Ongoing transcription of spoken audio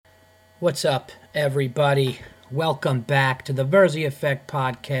What's up, everybody? Welcome back to the Verzi Effect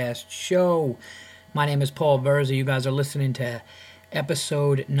Podcast Show. My name is Paul Verzi. You guys are listening to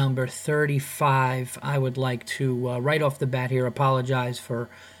episode number 35. I would like to, right off the bat here, apologize for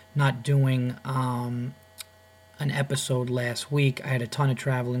not doing an episode last week. I had a ton of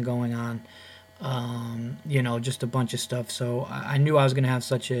traveling going on, just a bunch of stuff. So I knew I was going to have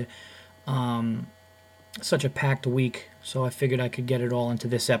such a packed week, so I figured I could get it all into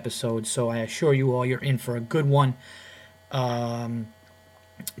this episode. So I assure you all, you're in for a good one.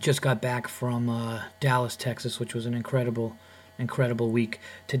 Just got back from Dallas, Texas, which was an incredible week.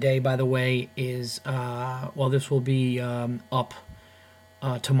 Today, by the way, is this will be up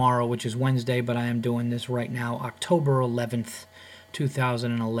tomorrow, which is Wednesday, but I am doing this right now, October 11th,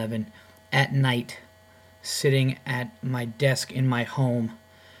 2011, at night, sitting at my desk in my home.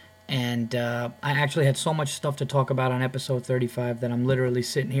 And I actually had so much stuff to talk about on episode 35 that I'm literally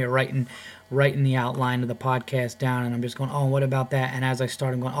sitting here writing the outline of the podcast down, and I'm just going, oh, what about that? And as I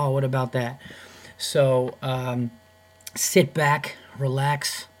start, I'm going, oh, what about that? So sit back,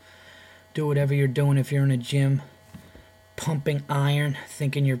 relax, do whatever you're doing if you're in a gym, pumping iron,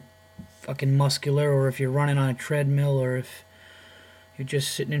 thinking you're fucking muscular, or if you're running on a treadmill, or if you're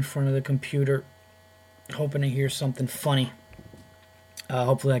just sitting in front of the computer hoping to hear something funny.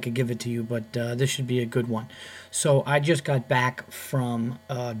 Hopefully I could give it to you, but this should be a good one. So I just got back from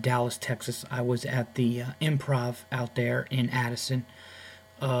Dallas, Texas. I was at the Improv out there in Addison,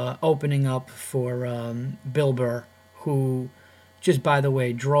 opening up for Bill Burr, who, just by the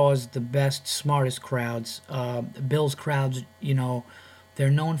way, draws the best, smartest crowds. Bill's crowds, they're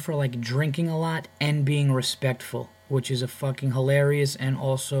known for like drinking a lot and being respectful, which is a fucking hilarious and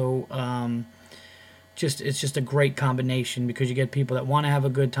also... it's just a great combination, because you get people that want to have a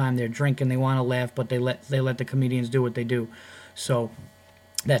good time, they're drinking, they want to laugh, but they let the comedians do what they do. So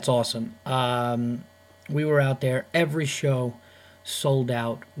that's awesome. We were out there, every show sold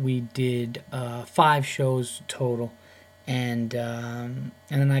out. We did 5 shows total, and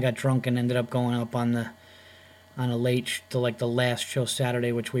then I got drunk and ended up going up on a late to like the last show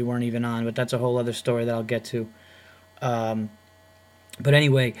Saturday, which we weren't even on, but that's a whole other story that I'll get to. But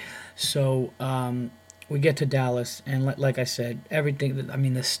anyway, so we get to Dallas, and like I said, everything. I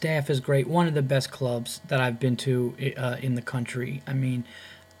mean, the staff is great. One of the best clubs that I've been to in the country. I mean,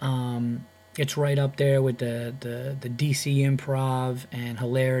 it's right up there with the DC Improv and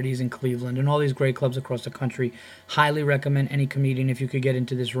Hilarities in Cleveland and all these great clubs across the country. Highly recommend any comedian, if you could get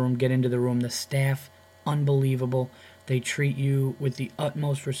into this room, get into the room. The staff, unbelievable. They treat you with the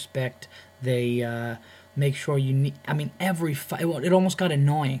utmost respect. They make sure you need. I mean, it almost got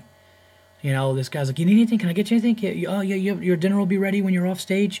annoying. This guy's like, you need anything? Can I get you anything? Oh, yeah, your dinner will be ready when you're off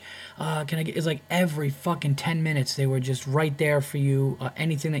stage. Can I get? It's like every fucking 10 minutes they were just right there for you.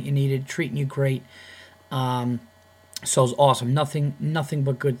 Anything that you needed, treating you great. So it was awesome. Nothing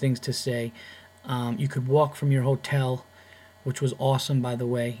but good things to say. You could walk from your hotel, which was awesome, by the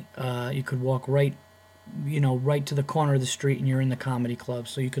way. You could walk right to the corner of the street, and you're in the comedy club.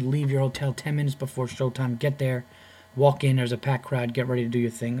 So you could leave your hotel 10 minutes before showtime, get there, walk in, there's a packed crowd, get ready to do your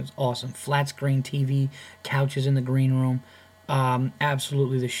thing. It's awesome. Flat screen TV, couches in the green room.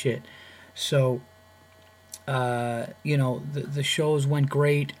 Absolutely the shit. So, the shows went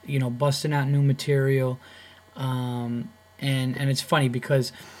great, busting out new material. And it's funny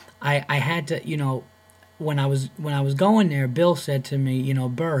because I had to, when I was going there, Bill said to me,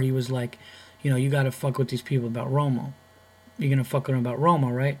 Burr, he was like, you got to fuck with these people about Romo. You're going to fuck with them about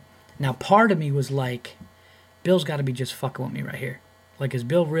Romo, right? Now, part of me was like, Bill's got to be just fucking with me right here. Like, does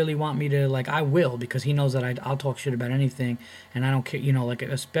Bill really want me to, like, I will, because he knows that I'll talk shit about anything, and I don't care, like,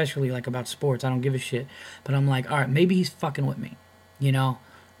 especially, like, about sports. I don't give a shit. But I'm like, all right, maybe he's fucking with me,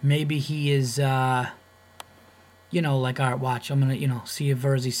 Maybe he is, like, all right, watch, I'm going to, see if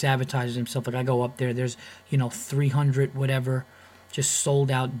Verzi sabotages himself. Like, I go up there, there's, 300, whatever, just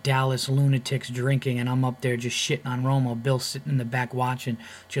sold out Dallas lunatics drinking, and I'm up there just shitting on Romo. Bill's sitting in the back watching,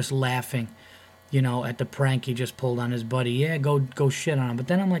 just laughing. At the prank he just pulled on his buddy. Yeah, go shit on him. But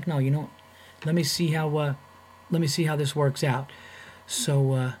then I'm like, no, let me see how this works out.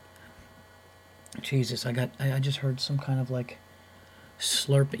 So, Jesus, I just heard some kind of like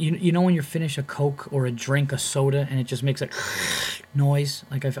slurp. You know when you finish a Coke or a drink, a soda, and it just makes a noise?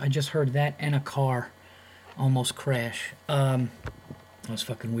 Like I just heard that, and a car almost crash. That was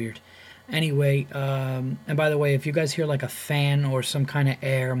fucking weird. Anyway, and by the way, if you guys hear like a fan or some kind of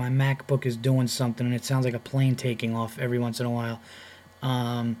air, my MacBook is doing something, and it sounds like a plane taking off every once in a while.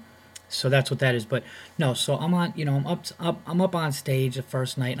 So that's what that is. But no, so I'm on, I'm up on stage the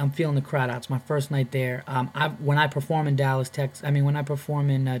first night, and I'm feeling the crowd out. It's my first night there. When I perform in Dallas, Texas, when I perform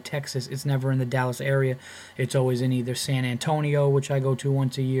in Texas, it's never in the Dallas area. It's always in either San Antonio, which I go to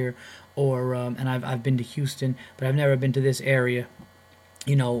once a year, or and I've been to Houston, but I've never been to this area,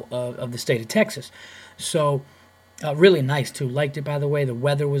 of the state of Texas. So really nice too. Liked it, by the way. The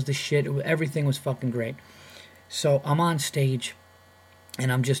weather was the shit. Everything was fucking great. So I'm on stage, and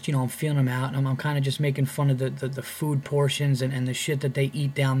I'm just, I'm feeling them out, and I'm kind of just making fun of the food portions and the shit that they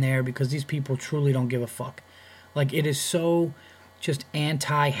eat down there, because these people truly don't give a fuck. Like, it is so just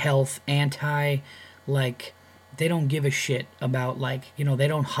anti-health, like, they don't give a shit about, like, they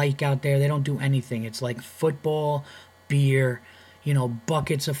don't hike out there, they don't do anything. It's like football, beer,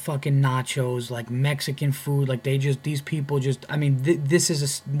 buckets of fucking nachos, like Mexican food. Like, these people just, this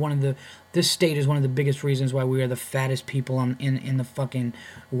is this state is one of the biggest reasons why we are the fattest people in the fucking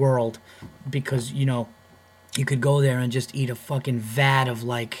world, because, you could go there and just eat a fucking vat of,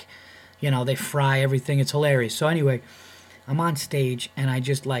 like, they fry everything. It's hilarious. So anyway, I'm on stage, and I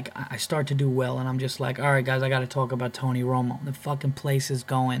just, like, I start to do well, and I'm just like, all right, guys, I got to talk about Tony Romo. The fucking place is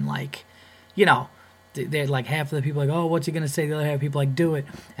going, like, they're like, half of the people like, oh, what's he going to say? The other half of people like, do it.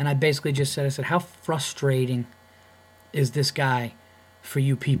 And I basically just said, how frustrating is this guy for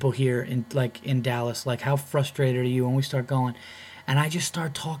you people here in Dallas? Like, how frustrated are you? And we start going, and I just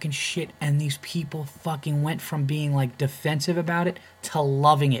start talking shit, and these people fucking went from being, like, defensive about it to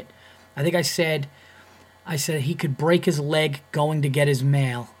loving it. I think I said he could break his leg going to get his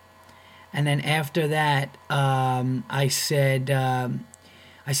mail. And then after that, I said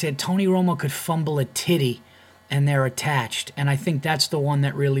Tony Romo could fumble a titty and they're attached. And I think that's the one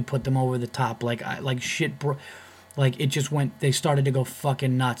that really put them over the top. Like it just went, they started to go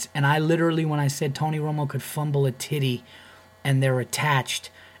fucking nuts. And I literally, when I said Tony Romo could fumble a titty and they're attached,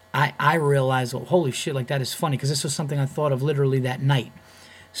 I realized, well, holy shit, like, that is funny, because this was something I thought of literally that night.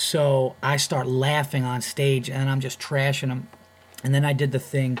 So I start laughing on stage, and I'm just trashing him. And then I did the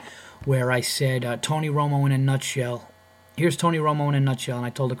thing where I said, Tony Romo in a nutshell. Here's Tony Romo in a nutshell. And I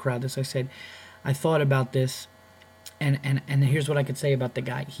told the crowd this. I said, I thought about this, and here's what I could say about the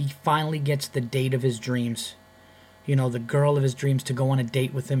guy. He finally gets the date of his dreams. The girl of his dreams, to go on a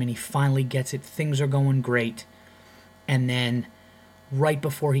date with him, and he finally gets it. Things are going great. And then right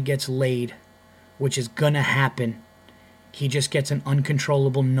before he gets laid, which is going to happen, he just gets an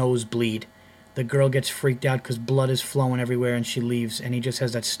uncontrollable nosebleed. The girl gets freaked out because blood is flowing everywhere, and she leaves, and he just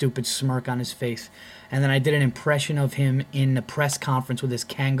has that stupid smirk on his face. And then I did an impression of him in the press conference with his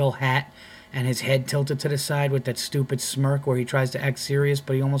Kangol hat and his head tilted to the side with that stupid smirk where he tries to act serious,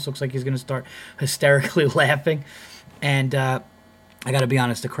 but he almost looks like he's going to start hysterically laughing. And I got to be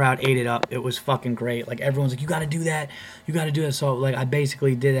honest, the crowd ate it up. It was fucking great. Like, everyone's like, you got to do that. You got to do it. So, like, I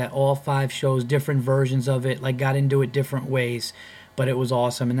basically did that all 5 shows, different versions of it, like, got into it different ways. But it was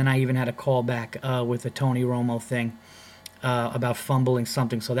awesome. And then I even had a callback with the Tony Romo thing about fumbling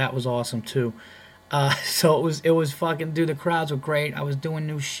something. So that was awesome, too. So it was fucking, dude, the crowds were great. I was doing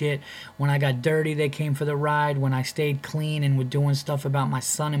new shit. When I got dirty, they came for the ride. When I stayed clean and were doing stuff about my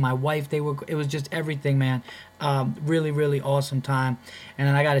son and my wife, it was just everything, man. Really, really awesome time. And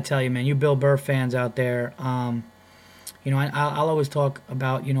then I got to tell you, man, you Bill Burr fans out there, I'll always talk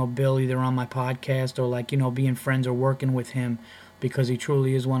about, Bill either on my podcast or, like, being friends or working with him, because he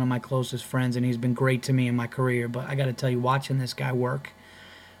truly is one of my closest friends, and he's been great to me in my career. But I got to tell you, watching this guy work,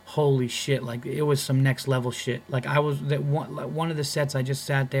 holy shit, like, it was some next level shit. Like, one of the sets, I just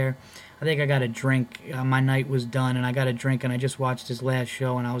sat there, I think I got a drink, my night was done, and I got a drink, and I just watched his last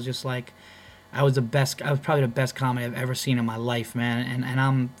show, and I was just like, I was probably the best comedy I've ever seen in my life, man. And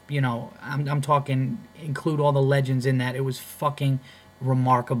I'm talking, include all the legends in that. It was fucking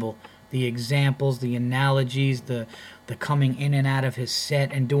remarkable. The examples, the analogies, the coming in and out of his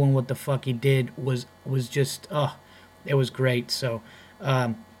set and doing what the fuck he did was just, it was great. So,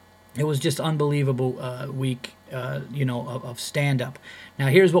 it was just unbelievable week, of stand-up. Now,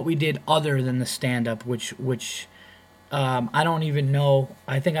 here's what we did other than the stand-up, which I don't even know.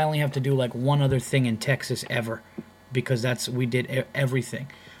 I think I only have to do, like, one other thing in Texas ever, because we did everything.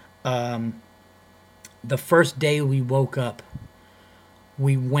 The first day we woke up,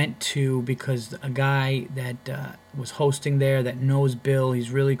 we went to, because a guy that was hosting there that knows Bill,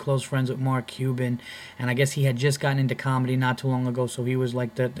 he's really close friends with Mark Cuban, and I guess he had just gotten into comedy not too long ago, so he was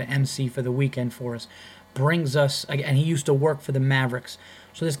like the MC for the weekend for us, brings us, and he used to work for the Mavericks,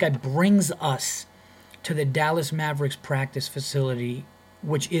 so this guy brings us to the Dallas Mavericks practice facility,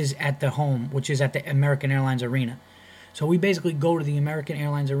 which is at the American Airlines Arena. So we basically go to the American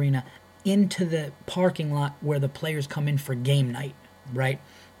Airlines Arena into the parking lot where the players come in for game night, right?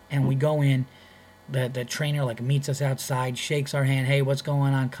 and we go in. The trainer like meets us outside, shakes our hand. Hey, what's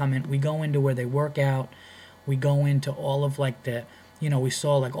going on? Come in. We go into where they work out. We go into all of like the, we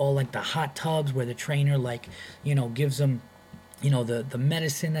saw like all like the hot tubs where the trainer like, gives them, the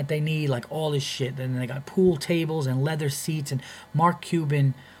medicine that they need, like all this shit. Then they got pool tables and leather seats. And Mark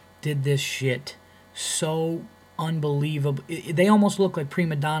Cuban did this shit so unbelievable. They almost look like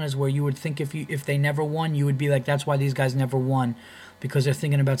prima donnas, where you would think if they never won, you would be like, that's why these guys never won, because they're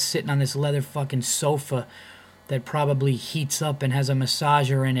thinking about sitting on this leather fucking sofa that probably heats up and has a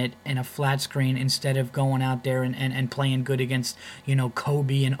massager in it and a flat screen, instead of going out there and playing good against,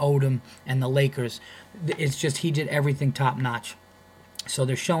 Kobe and Odom and the Lakers. It's just, he did everything top notch. So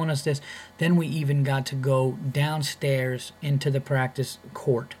they're showing us this. Then we even got to go downstairs into the practice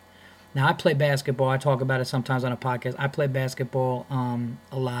court. Now, I play basketball. I talk about it sometimes on a podcast. I play basketball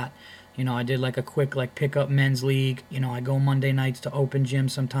a lot. I did like a quick like pickup men's league. I go Monday nights to open gym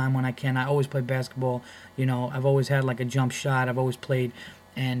sometime when I can. I always play basketball. I've always had like a jump shot. I've always played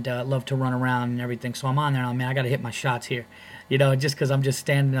and love to run around and everything. So I'm on there. Man, I got to hit my shots here. Just because I'm just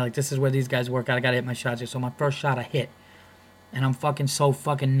standing there like, this is where these guys work out. I got to hit my shots here. So my first shot I hit. And I'm fucking so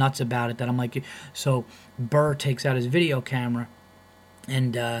fucking nuts about it that I'm like, so Burr takes out his video camera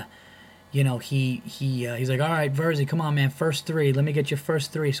and, he's like, all right, Verzi, come on, man, first three. Let me get your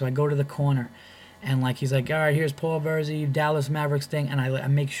first three. So I go to the corner, and like he's like, all right, here's Paul Verzi, Dallas Mavericks thing, and I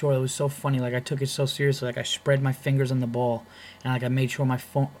make sure. It was so funny. Like, I took it so seriously. Like, I spread my fingers on the ball, and like I made sure my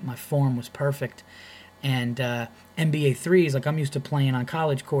form was perfect. And NBA threes, like I'm used to playing on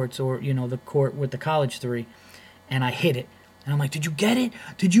college courts or the court with the college three, and I hit it. And I'm like, did you get it?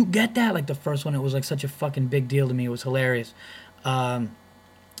 Did you get that? Like the first one, it was like such a fucking big deal to me. It was hilarious.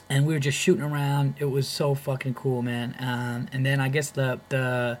 And we were just shooting around. It was so fucking cool, man. And then I guess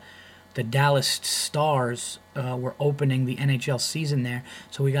the Dallas Stars were opening the NHL season there,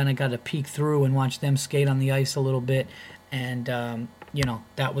 so we kind of got to peek through and watch them skate on the ice a little bit. And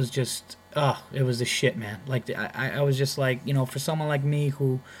that was just, it was the shit, man. Like I was just like, for someone like me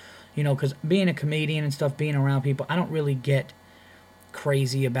who, because being a comedian and stuff, being around people, I don't really get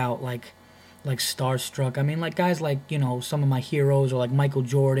crazy about like starstruck. I mean, like guys like, some of my heroes, or like Michael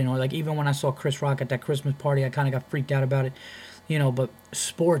Jordan, or like even when I saw Chris Rock at that Christmas party, I kind of got freaked out about it, but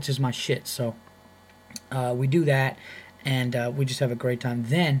sports is my shit. So we do that, and we just have a great time.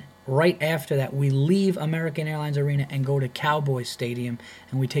 Then right after that, we leave American Airlines Arena and go to Cowboys Stadium,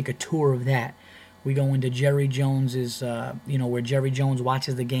 and we take a tour of that. We go into Jerry Jones's, where Jerry Jones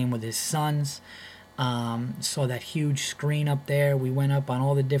watches the game with his sons. Saw that huge screen up there. We went up on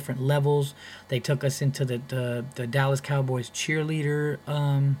all the different levels. They took us into the Dallas Cowboys cheerleader,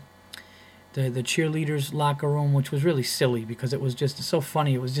 the cheerleaders locker room, which was really silly because it was just so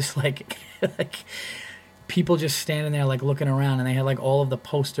funny. It was just like people just standing there like looking around, and they had like all of the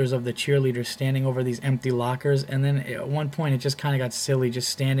posters of the cheerleaders standing over these empty lockers. And then at one point it just kind of got silly, just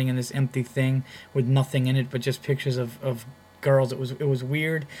standing in this empty thing with nothing in it but just pictures of girls. It was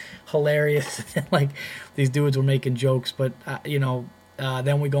weird, hilarious. Like these dudes were making jokes, but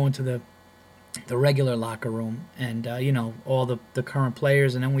then we go into the regular locker room, and all the current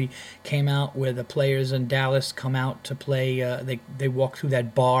players, and then we came out where the players in Dallas come out to play. They walk through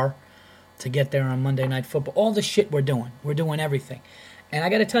that bar to get there on Monday Night Football. All the shit we're doing everything. And I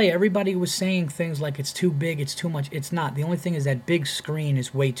got to tell you, everybody was saying things like it's too big, it's too much. It's not. The only thing is that big screen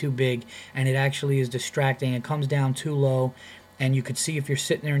is way too big, and it actually is distracting. It comes down too low, and you could see if you're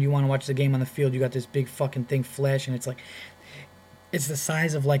sitting there and you want to watch the game on the field, you got this big fucking thing flash, and it's the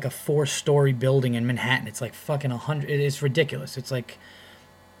size of like a 4-story building in Manhattan. It's like fucking 100. It's ridiculous. It's like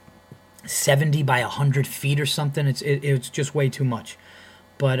 70 by 100 feet or something. It's just way too much.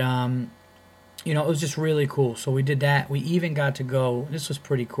 But it was just really cool. So we did that. We even got to go, this was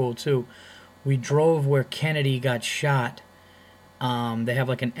pretty cool too. We drove where Kennedy got shot. They have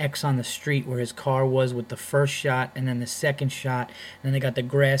like an X on the street where his car was with the first shot and then the second shot. And then they got the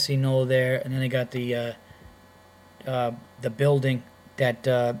grassy knoll there. And then they got the building that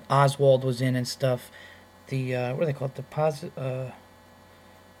Oswald was in and stuff. The, what do they call it?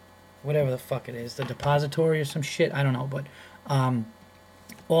 Whatever the fuck it is. The depository or some shit. I don't know. But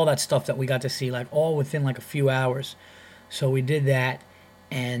all that stuff that we got to see, like all within like a few hours. So we did that,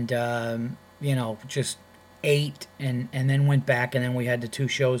 and just ate and then went back, and then we had the 2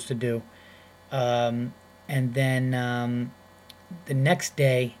 shows to do, and then the next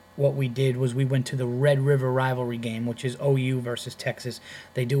day what we did was we went to the Red River rivalry game, which is OU versus Texas.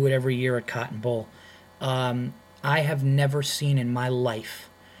 They do it every year at Cotton Bowl. I have never seen in my life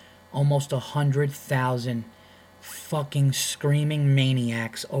almost 100,000 fucking screaming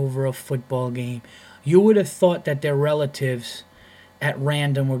maniacs over a football game. You would have thought that their relatives at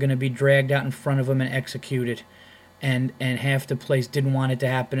random were going to be dragged out in front of them and executed. And half the place didn't want it to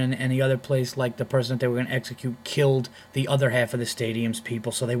happen, and the other place, like the person that they were going to execute, killed the other half of the stadium's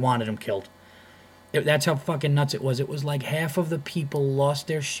people, so they wanted him killed. That's how fucking nuts it was. It was like half of the people lost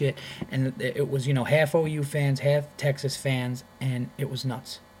their shit, and it was, half OU fans, half Texas fans, and it was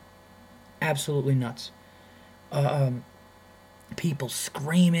nuts. Absolutely nuts. People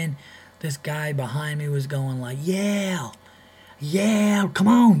screaming. This guy behind me was going like, yeah, come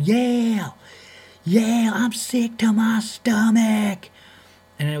on, yeah, I'm sick to my stomach.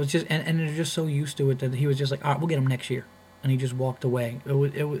 And it was just, and they're just so used to it that he was just like, all right, we'll get him next year. And he just walked away. It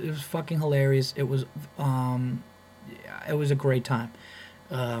was fucking hilarious. It was a great time.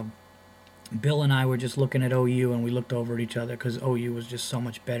 Bill and I were just looking at OU, and we looked over at each other because OU was just so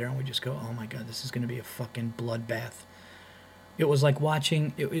much better, and we just go, oh my God, this is going to be a fucking bloodbath. It was like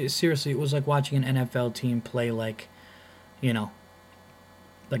watching, seriously, it was like watching an NFL team play like,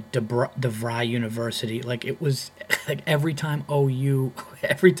 like DeVry University. Like, it was like every time OU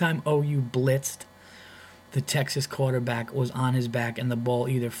blitzed, the Texas quarterback was on his back, and the ball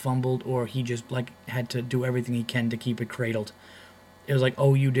either fumbled or he just like had to do everything he can to keep it cradled. It was like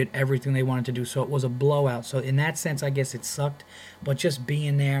OU did everything they wanted to do, so it was a blowout. So in that sense, I guess it sucked, but just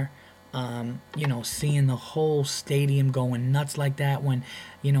being there, seeing the whole stadium going nuts like that, when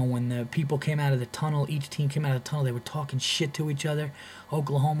the people came out of the tunnel, each team came out of the tunnel, they were talking shit to each other.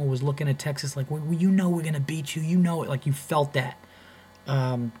 Oklahoma was looking at Texas like, well, we're going to beat you. You know it. Like, you felt that.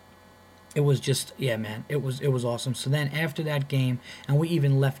 It was just, yeah, man, it was awesome. So then after that game, and we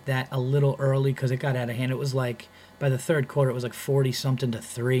even left that a little early because it got out of hand. It was like, by the third quarter, it was like 40-something to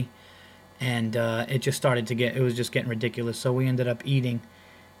 3. And it just started to it was just getting ridiculous. So we ended up eating.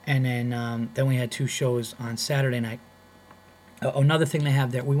 And then we had 2 shows on Saturday night. Another thing they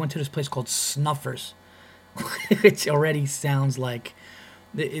have there, we went to this place called Snuffers, which already sounds like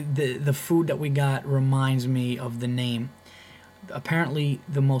the food that we got reminds me of the name. Apparently,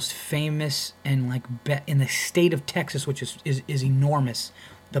 the most famous and like in the state of Texas, which is enormous,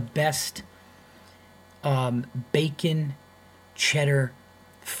 the best bacon cheddar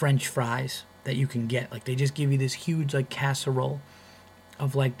French fries that you can get. Like, they just give you this huge like casserole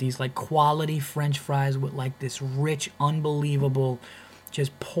of like these like quality French fries with like this rich, unbelievable,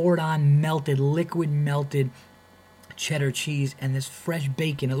 just poured on liquid melted cheddar cheese and this fresh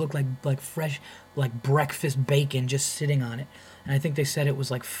bacon. It looked like fresh, like breakfast bacon just sitting on it. And I think they said it was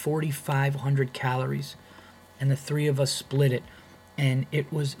like 4,500 calories, and the 3 of us split it, and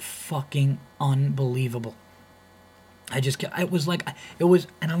it was fucking unbelievable. It was,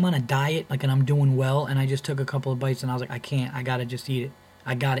 and I'm on a diet, like, and I'm doing well, and I just took a couple of bites, and I was like, I gotta just eat it.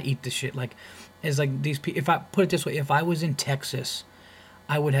 I gotta eat this shit. Like, it's like these people, if I put it this way, if I was in Texas,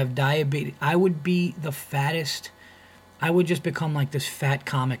 I would have diabetes. I would be the fattest. I would just become like this fat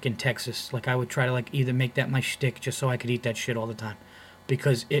comic in Texas. Like, I would try to like either make that my shtick just so I could eat that shit all the time.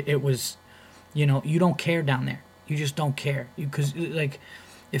 Because it was, you don't care down there. You just don't care. Because, like,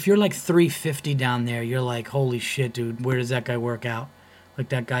 if you're like 350 down there, you're like, holy shit, dude, where does that guy work out? Like,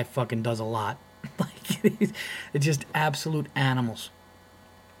 that guy fucking does a lot. Like, it's just absolute animals.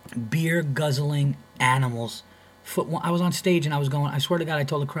 Beer guzzling animals. I was on stage and I swear to God, I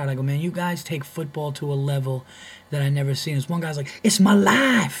told the crowd, I go, man, you guys take football to a level that I never seen. This one guy's like, it's my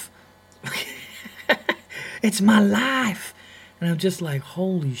life. It's my life. And I'm just like,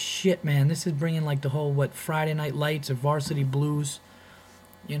 holy shit, man. This is bringing like the whole, Friday Night Lights or Varsity Blues.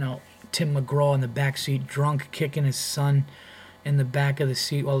 Tim McGraw in the back seat, drunk, kicking his son in the back of the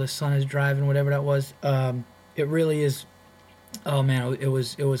seat while his son is driving, whatever that was. It really is. Oh man, it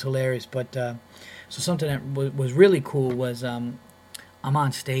was hilarious. But so something that was really cool was I'm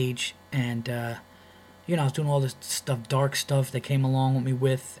on stage, and I was doing all this stuff, dark stuff that came along with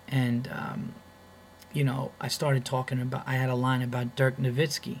me and I started talking about. I had a line about Dirk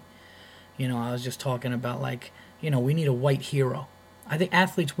Nowitzki. I was just talking about like, we need a white hero. I think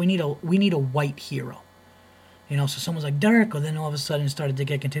athletes, we need a white hero. So someone's like, Dirk, or then all of a sudden it started to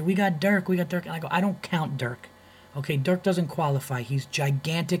get continued. We got Dirk, and I go, I don't count Dirk. Okay, Dirk doesn't qualify. He's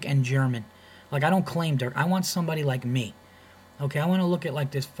gigantic and German. Like, I don't claim Dirk. I want somebody like me. Okay, I want to look at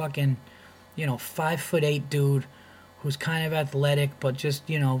like this fucking, 5'8" dude who's kind of athletic, but just,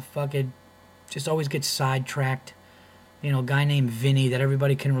 fucking, just always gets sidetracked. Guy named Vinny that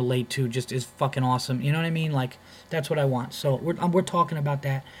everybody can relate to, just is fucking awesome. You know what I mean? Like, that's what I want. So we're talking about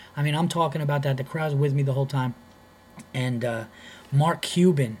that. I mean, I'm talking about that. The crowd's with me the whole time. And Mark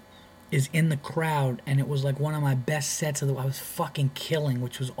Cuban is in the crowd, and it was like one of my best sets I was fucking killing,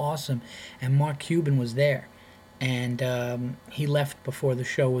 which was awesome. And Mark Cuban was there, and he left before the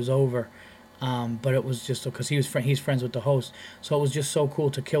show was over. But it was just because he's friends with the host, so it was just so cool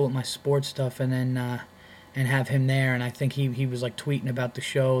to kill with my sports stuff, and then and have him there. And I think he was like tweeting about the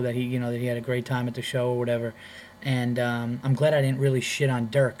show that he had a great time at the show or whatever. And I'm glad I didn't really shit on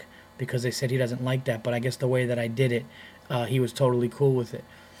Dirk because they said he doesn't like that. But I guess the way that I did it, he was totally cool with it.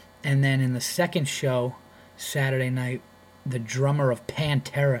 And then in the second show, Saturday night, the drummer of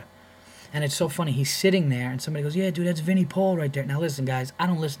Pantera. And it's so funny. He's sitting there, and somebody goes, "Yeah, dude, that's Vinnie Paul right there." Now, listen, guys, I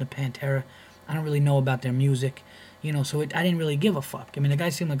don't listen to Pantera. I don't really know about their music, so I didn't really give a fuck. I mean, the guy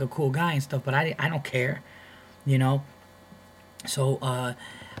seemed like a cool guy and stuff, but I don't care, you know. So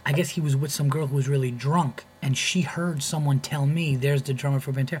I guess he was with some girl who was really drunk, and she heard someone tell me, "There's the drummer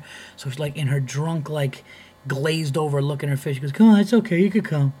for Pantera." So she's like in her drunk, like glazed over look in her face. She goes, "Come on, it's okay, you could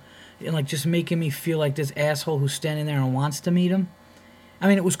come," and like just making me feel like this asshole who's standing there and wants to meet him. I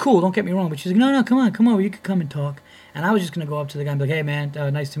mean, it was cool, don't get me wrong, but she's like, no, come on, you could come and talk. And I was just going to go up to the guy and be like, "Hey, man,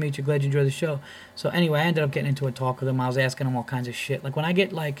 nice to meet you, glad you enjoyed the show." So anyway, I ended up getting into a talk with him. I was asking him all kinds of shit. Like, when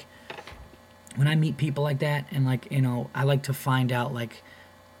I meet people like that, and I like to find out, like,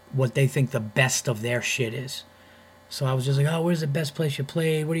 what they think the best of their shit is. So I was just like, "Oh, where's the best place you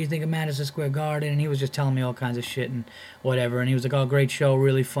played? What do you think of Madison Square Garden?" And he was just telling me all kinds of shit and whatever. And he was like, "Oh, great show,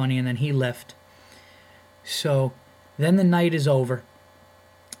 really funny." And then he left. So then the night is over.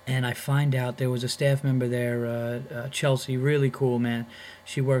 And I find out there was a staff member there, Chelsea, really cool, man.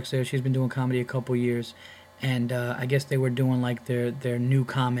 She works there. She's been doing comedy a couple years. And I guess they were doing, like, their new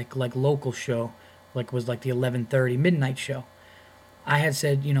comic, like, local show. Like, it was, like, the 11:30 midnight show. I had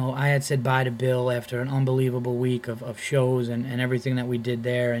said bye to Bill after an unbelievable week of shows and everything that we did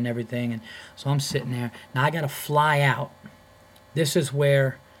there and everything. And so I'm sitting there. Now I got to fly out. This is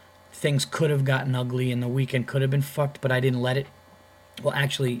where things could have gotten ugly and the weekend could have been fucked, but I didn't let it. Well,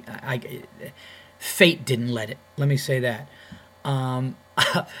 actually, fate didn't let it. Let me say that. I'm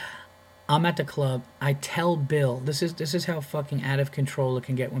at the club. I tell Bill, this is how fucking out of control it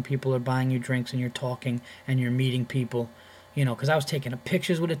can get when people are buying you drinks and you're talking and you're meeting people. Because I was taking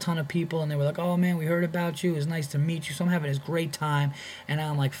pictures with a ton of people, and they were like, "Oh, man, we heard about you. It was nice to meet you." So I'm having this great time, and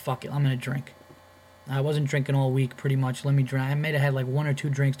I'm like, fuck it, I'm going to drink. I wasn't drinking all week, pretty much. Let me drink. I may have had like one or two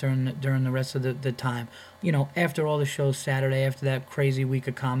drinks during the rest of the time. After all the shows Saturday, after that crazy week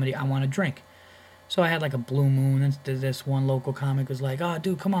of comedy, I want to drink. So I had like a blue moon, and this one local comic was like, "Oh,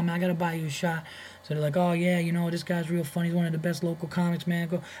 dude, come on, man, I got to buy you a shot." So they're like, "Oh, yeah, this guy's real funny. He's one of the best local comics, man." I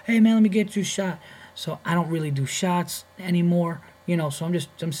go, "Hey, man, let me get you a shot." So I don't really do shots anymore, so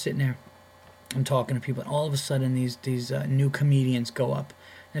I'm sitting there. I'm talking to people, and all of a sudden these new comedians go up.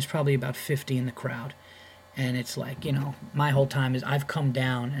 There's probably about 50 in the crowd. And it's like, my whole time is I've come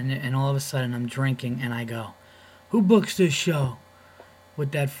down, and all of a sudden I'm drinking, and I go, "Who books this show?"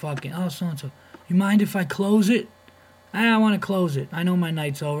 With that fucking, "Oh, so-and-so. You mind if I close it?" "I want to close it. I know my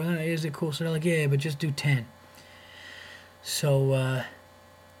night's over." "Is it cool?" So they're like, "Yeah, but just do 10. So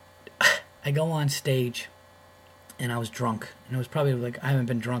I go on stage, and I was drunk. And it was probably like, I haven't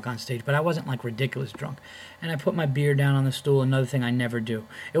been drunk on stage, but I wasn't like ridiculous drunk. And I put my beer down on the stool, another thing I never do.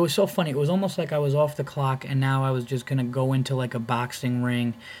 It was so funny. It was almost like I was off the clock, and now I was just going to go into like a boxing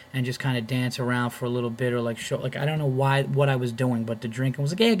ring and just kind of dance around for a little bit, or like show, like I don't know what I was doing, but the drinking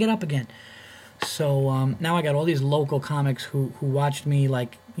was like, "Yeah, get up again." So now I got all these local comics who watched me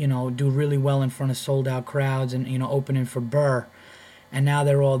like, do really well in front of sold out crowds and, opening for Burr. And now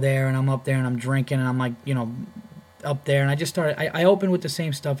they're all there, and I'm up there, and I'm drinking, and I'm like, up there. And I just started, I opened with the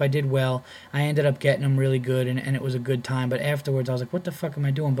same stuff. I did well. I ended up getting them really good, and it was a good time. But afterwards, I was like, what the fuck am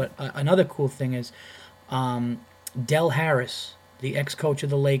I doing? But another cool thing is Del Harris, the ex-coach of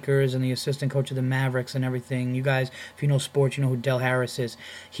the Lakers and the assistant coach of the Mavericks and everything. You guys, if you know sports, you know who Del Harris is.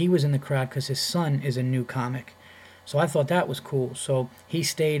 He was in the crowd because his son is a new comic. So I thought that was cool. So he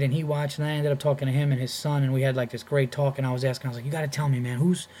stayed and he watched, and I ended up talking to him and his son, and we had like this great talk. And I was asking, I was like, "You got to tell me, man,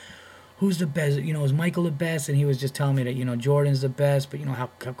 who's the best? Is Michael the best?" And he was just telling me that, Jordan's the best, but how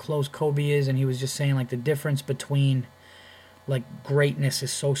close Kobe is. And he was just saying like the difference between like greatness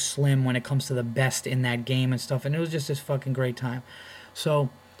is so slim when it comes to the best in that game and stuff. And it was just this fucking great time. So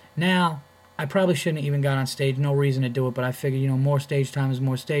now I probably shouldn't have even got on stage. No reason to do it, but I figured, more stage time is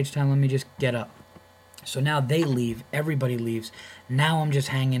more stage time. Let me just get up. So now they leave. Everybody leaves. Now I'm just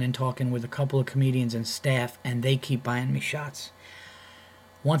hanging and talking with a couple of comedians and staff, and they keep buying me shots.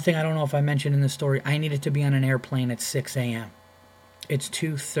 One thing I don't know if I mentioned in the story, I needed to be on an airplane at 6 a.m. It's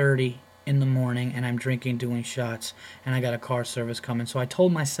 2:30 in the morning, and I'm drinking, doing shots, and I got a car service coming. So I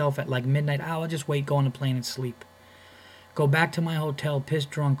told myself at like midnight, I'll just wait, go on the plane and sleep. Go back to my hotel, pissed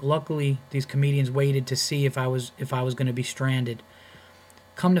drunk. Luckily, these comedians waited to see if I was going to be stranded.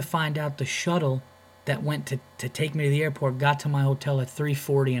 Come to find out, the shuttle that went to take me to the airport got to my hotel at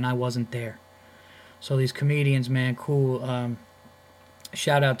 3:40, and I wasn't there. So these comedians, man, cool.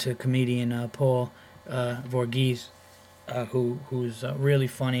 Shout out to comedian Paul Voorhees, who's really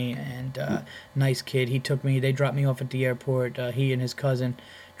funny and nice kid. They dropped me off at the airport. He and his cousin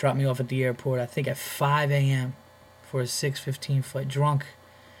dropped me off at the airport, I think at 5 a.m. for a 6:15 flight, drunk.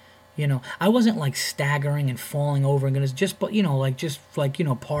 I wasn't like staggering and falling over and gonna just, but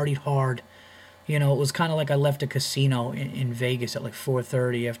partied hard. It was kind of like I left a casino in Vegas at like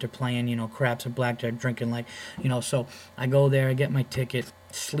 4:30 after playing, craps of blackjack, drinking so I go there, I get my ticket,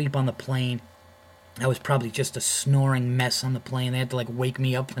 sleep on the plane. I was probably just a snoring mess on the plane. They had to like wake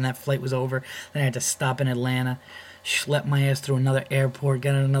me up when that flight was over. Then I had to stop in Atlanta, schlep my ass through another airport,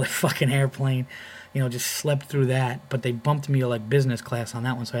 get on another fucking airplane. Just slept through that. But they bumped me to like business class on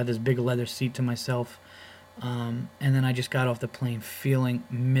that one, so I had this big leather seat to myself. And then I just got off the plane feeling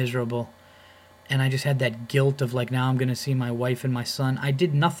miserable. And I just had that guilt of like, now I'm going to see my wife and my son. I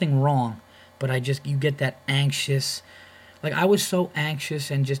did nothing wrong, but you get that anxious. Like, I was so anxious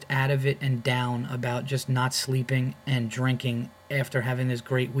and just out of it and down about just not sleeping and drinking after having this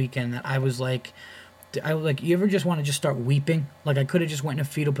great weekend that I was like, you ever just want to just start weeping? Like, I could have just went in a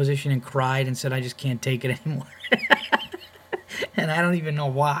fetal position and cried and said, I just can't take it anymore. And I don't even know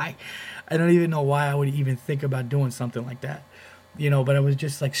why. I don't even know why I would even think about doing something like that. But it was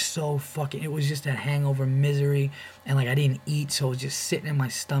just like so fucking, it was just that hangover misery. And like, I didn't eat, so it was just sitting in my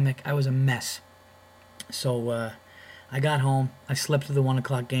stomach. I was a mess. So, I got home. I slept through the 1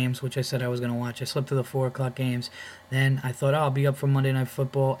 o'clock games, which I said I was going to watch. I slept through the 4 o'clock games. Then I thought, I'll be up for Monday Night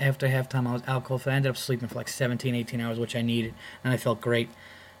Football. After halftime, I was alcohol. I ended up sleeping for like 17, 18 hours, which I needed. And I felt great.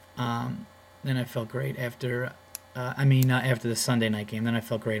 Then I felt great after the Sunday night game. Then I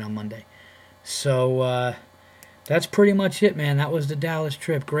felt great on Monday. So, that's pretty much it, man. That was the Dallas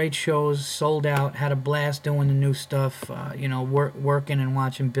trip. Great shows, sold out, had a blast doing the new stuff, working and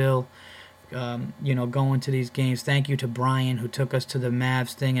watching Bill. Going to these games. Thank you to Brian who took us to the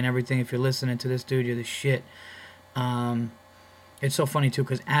Mavs thing and everything. If you're listening to this, dude, you're the shit. It's so funny too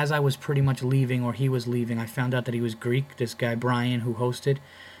because as I was pretty much leaving, or he was leaving, I found out that he was Greek. This guy Brian who hosted,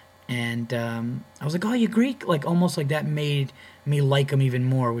 and I was like, "Oh, you're Greek!" Like almost like that made me like him even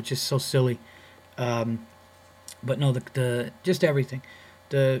more, which is so silly. But no, the just everything.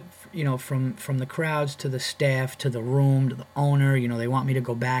 From the crowds to the staff to the room to the owner, they want me to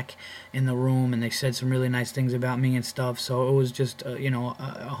go back in the room, and they said some really nice things about me and stuff. So it was just a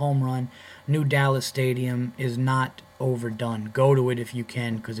home run. New Dallas Stadium is not overdone. Go to it if you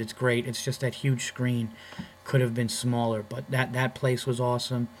can because it's great. It's just that huge screen. Could have been smaller, but that place was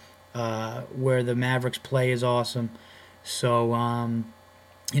awesome. Where the Mavericks play is awesome. So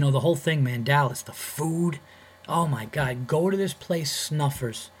the whole thing, man. Dallas, the food. Oh my God, go to this place,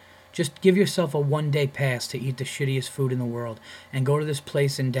 Snuffers. Just give yourself a one-day pass to eat the shittiest food in the world. And go to this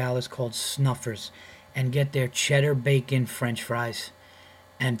place in Dallas called Snuffers and get their cheddar bacon french fries.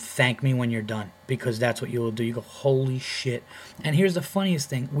 And thank me when you're done, because that's what you will do. You go, holy shit. And here's the funniest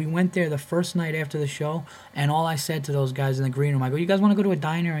thing. We went there the first night after the show, and all I said to those guys in the green room, I go, you guys want to go to a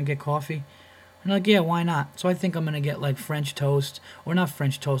diner and get coffee? And they're like, yeah, why not? So I think I'm going to get like French toast, or not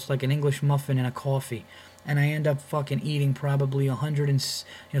French toast, like an English muffin and a coffee. And I end up fucking eating probably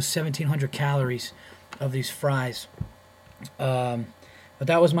 1,700 calories of these fries. But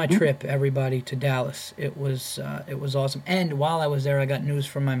that was my trip, everybody, to Dallas. It was awesome. And while I was there, I got news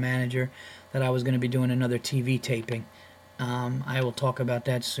from my manager that I was going to be doing another TV taping. I will talk about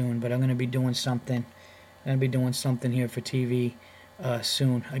that soon, but I'm going to be doing something. I'm going to be doing something here for TV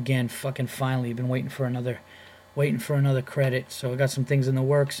soon. Again, fucking finally, been waiting for another credit. So I got some things in the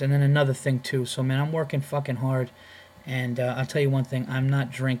works, and then another thing too. So man, I'm working fucking hard. And I'll tell you one thing, I'm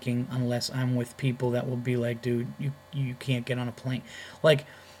not drinking unless I'm with people that will be like, dude, you can't get on a plane. Like,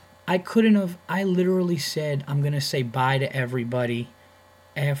 I literally said I'm going to say bye to everybody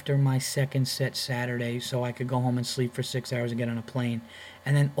after my second set Saturday so I could go home and sleep for 6 hours and get on a plane.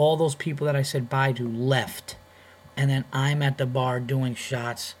 And then all those people that I said bye to left. And then I'm at the bar doing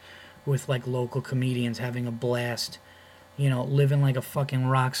shots with like local comedians having a blast. Living like a fucking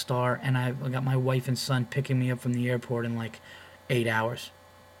rock star, and I got my wife and son picking me up from the airport in like 8 hours.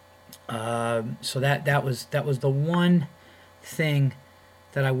 So that was the one thing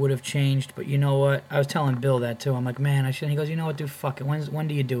that I would have changed. But you know what? I was telling Bill that too. I'm like, man, I shouldn't. He goes, you know what, dude, fuck it. When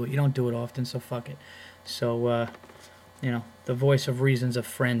do you do it? You don't do it often, so fuck it. So, the voice of reasons of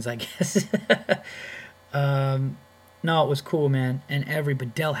friends, I guess. No, it was cool, man. And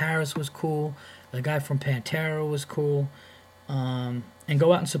but Del Harris was cool. The guy from Pantera was cool. And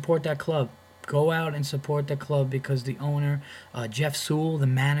go out and support that club. Go out and support the club because the owner, Jeff Sewell, the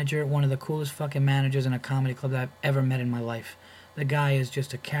manager, one of the coolest fucking managers in a comedy club that I've ever met in my life. The guy is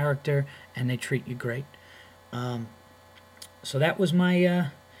just a character, and they treat you great. So that was my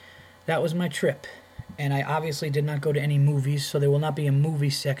trip, and I obviously did not go to any movies, so there will not be a movie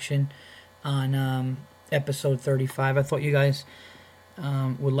section on episode 35. I thought you guys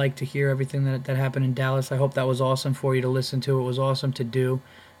would like to hear everything that happened in Dallas. I hope that was awesome for you to listen to. It was awesome to do,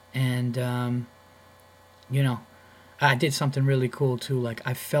 and I did something really cool too. Like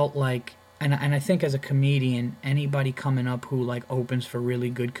I felt like, and I think as a comedian, anybody coming up who like opens for really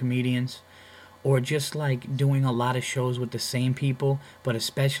good comedians, or just like doing a lot of shows with the same people, but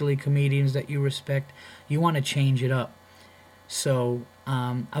especially comedians that you respect, you want to change it up. So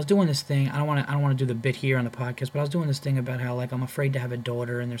I was doing this thing. I don't want to do the bit here on the podcast, but I was doing this thing about how like I'm afraid to have a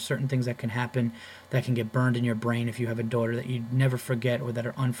daughter, and there's certain things that can happen that can get burned in your brain if you have a daughter that you never forget or that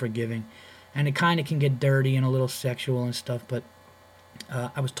are unforgiving, and it kind of can get dirty and a little sexual and stuff. But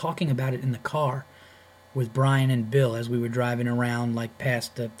I was talking about it in the car with Brian and Bill as we were driving around like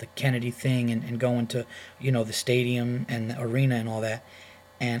past the Kennedy thing and going to the stadium and the arena and all that,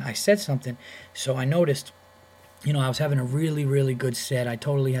 and I said something. So I noticed, I was having a really, really good set. I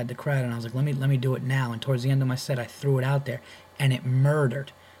totally had the crowd, and I was like, let me do it now. And towards the end of my set, I threw it out there, and it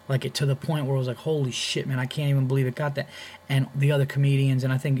murdered. Like, it to the point where I was like, holy shit, man, I can't even believe it got that. And the other comedians,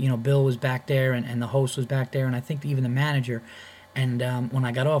 and I think, Bill was back there, and the host was back there, and I think even the manager. And when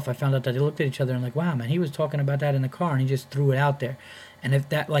I got off, I found out that they looked at each other and like, wow, man, he was talking about that in the car, and he just threw it out there. And if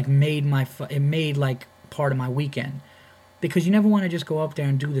that, like, made like, part of my weekend. Because you never want to just go up there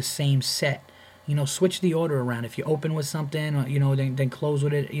and do the same set. Switch the order around. If you open with something, then close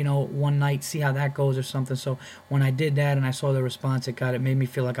with it, one night, see how that goes or something. So when I did that and I saw the response it got, it made me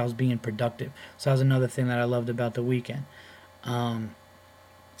feel like I was being productive. So that was another thing that I loved about the weekend. And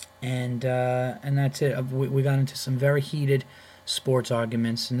that's it. We got into some very heated sports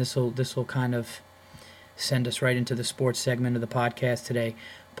arguments, and this will kind of send us right into the sports segment of the podcast today.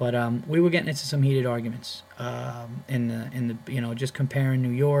 But we were getting into some heated arguments in the just comparing New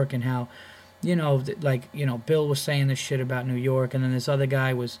York and how. Bill was saying this shit about New York, and then this other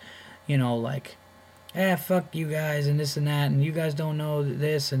guy was, like, fuck you guys, and this and that, and you guys don't know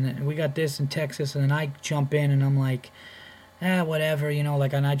this, and we got this in Texas, and then I jump in, and I'm like, whatever,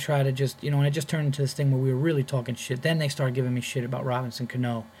 and I try to just, and it just turned into this thing where we were really talking shit. Then they started giving me shit about Robinson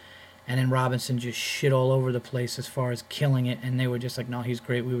Cano, and then Robinson just shit all over the place as far as killing it, and they were just like, no, he's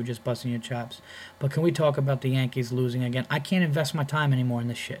great, we were just busting your chops. But can we talk about the Yankees losing again? I can't invest my time anymore in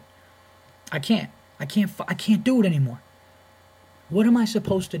this shit. I can't do it anymore. What am I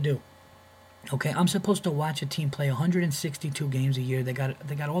supposed to do? Okay, I'm supposed to watch a team play 162 games a year. They got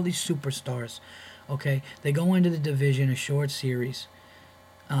all these superstars. Okay, they go into the division, a short series.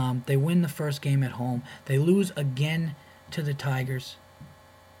 They win the first game at home. They lose again to the Tigers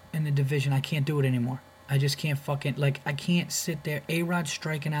in the division. I can't do it anymore. I just can't I can't sit there. A-Rod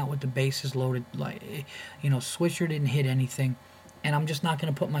striking out with the bases loaded. Swisher didn't hit anything. And I'm just not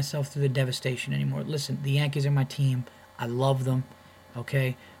going to put myself through the devastation anymore. Listen, the Yankees are my team. I love them.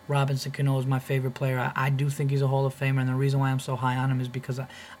 Okay? Robinson Cano is my favorite player. I do think he's a Hall of Famer, and the reason why I'm so high on him is because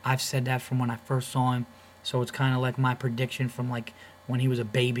I've said that from when I first saw him. So it's kind of like my prediction from like when he was a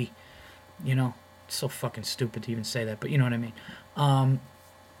baby. It's so fucking stupid to even say that, but you know what I mean.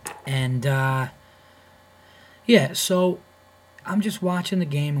 So I'm just watching the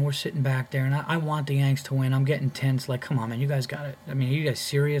game, and we're sitting back there, and I want the Yanks to win. I'm getting tense. Like, come on, man, you guys got it. I mean, are you guys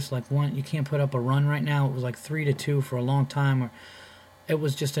serious? Like, you can't put up a run right now. It was like 3-2 for a long time. Or it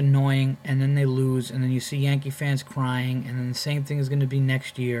was just annoying, and then they lose, and then you see Yankee fans crying, and then the same thing is going to be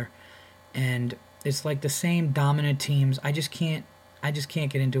next year. And it's like the same dominant teams. I just can't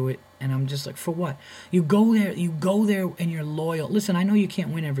get into it, and I'm just like, for what? You go there, and you're loyal. Listen, I know you can't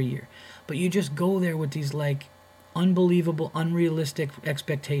win every year, but you just go there with these, like, unbelievable, unrealistic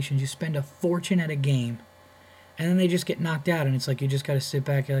expectations. You spend a fortune at a game, and then they just get knocked out, and it's like you just got to sit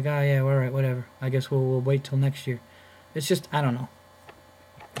back. You're like, oh yeah, all right, whatever. I guess we'll wait till next year. It's just, I don't know.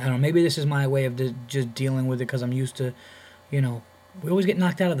 Maybe this is my way of just dealing with it because I'm used to, we always get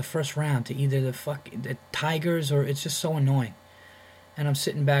knocked out of the first round to either the Tigers, or it's just so annoying. And I'm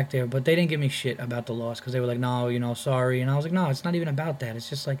sitting back there, but they didn't give me shit about the loss because they were like, no, sorry. And I was like, no, it's not even about that. It's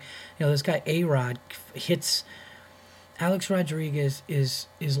just like, this guy A-Rod hits. Alex Rodriguez is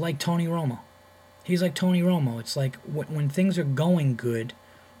like Tony Romo. He's like Tony Romo. It's like when things are going good,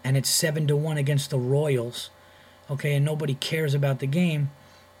 and it's 7-1 against the Royals, okay, and nobody cares about the game.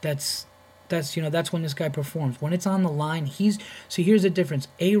 That's when this guy performs. When it's on the line, here's the difference.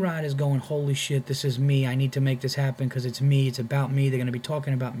 A-Rod is going, holy shit, this is me. I need to make this happen because it's me. It's about me. They're going to be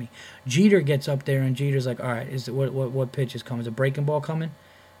talking about me. Jeter gets up there, and Jeter's like, all right, what pitch is coming? Is a breaking ball coming?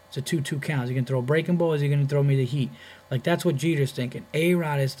 It's a 2-2 count. Is he going to throw a breaking ball? Or is he going to throw me the heat? Like, that's what Jeter's thinking.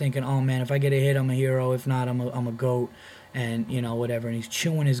 A-Rod is thinking, oh, man, if I get a hit, I'm a hero. If not, I'm a GOAT. And, whatever. And he's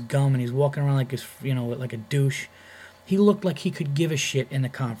chewing his gum, and he's walking around like like a douche. He looked like he could give a shit in the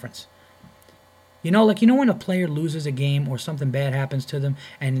conference. When a player loses a game or something bad happens to them,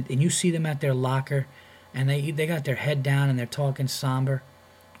 and you see them at their locker, and they got their head down and they're talking somber.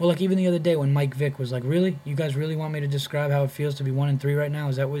 Well, like even the other day when Mike Vick was like, really? You guys really want me to describe how it feels to be 1-3 right now?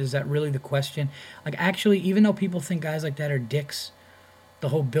 Is that really the question? Like, actually, even though people think guys like that are dicks, the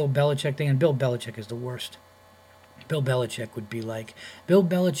whole Bill Belichick thing, and Bill Belichick is the worst. Bill Belichick would be like, Bill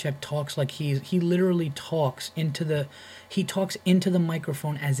Belichick talks like he literally talks into the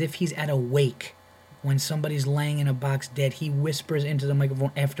microphone as if he's at a wake. When somebody's laying in a box dead, he whispers into the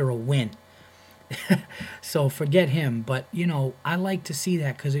microphone after a win. So forget him, but I like to see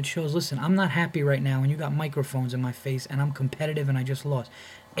that because it shows, listen, I'm not happy right now and you got microphones in my face and I'm competitive and I just lost.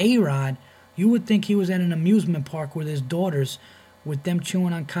 A-Rod, you would think he was at an amusement park with his daughters, with them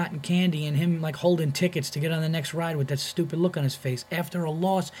chewing on cotton candy and him like holding tickets to get on the next ride with that stupid look on his face after a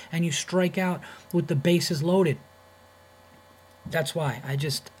loss, and you strike out with the bases loaded. That's why I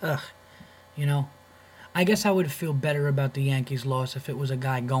just I guess I would feel better about the Yankees' loss if it was a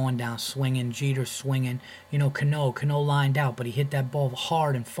guy going down swinging, Jeter swinging, Cano lined out, but he hit that ball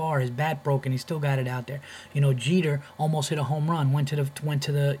hard and far. His bat broke and he still got it out there. Jeter almost hit a home run, went to the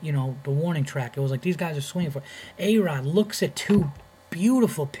the warning track. It was like these guys are swinging for it. A-Rod looks at two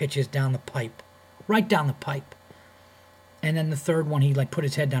beautiful pitches down the pipe, right down the pipe. And then the third one, he like put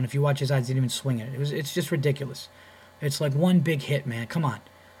his head down. If you watch his eyes, he didn't even swing at it. It's just ridiculous. It's like one big hit, man. Come on.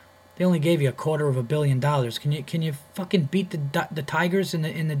 They only gave you $250 million. Can you fucking beat the Tigers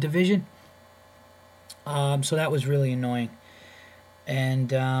in the division? So that was really annoying,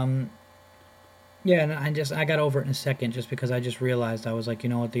 and and I got over it in a second just because I just realized I was like,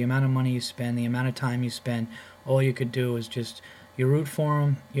 the amount of money you spend, the amount of time you spend, all you could do is just you root for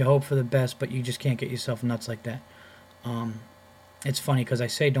them, you hope for the best, but you just can't get yourself nuts like that. It's funny because I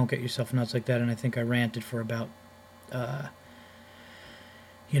say don't get yourself nuts like that, and I think I ranted for about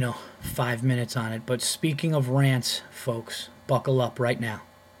 5 minutes on it. But speaking of rants, folks, buckle up right now,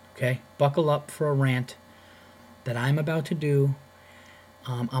 okay? Buckle up for a rant that I'm about to do.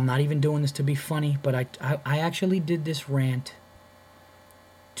 I'm not even doing this to be funny, but I actually did this rant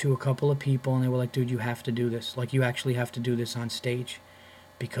to a couple of people, and they were like, dude, you have to do this. Like, you actually have to do this on stage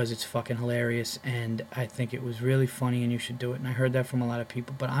because it's fucking hilarious, and I think it was really funny, and you should do it. And I heard that from a lot of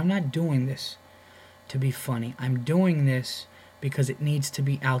people, but I'm not doing this to be funny. I'm doing this because it needs to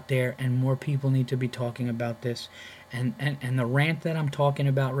be out there and more people need to be talking about this. And the rant that I'm talking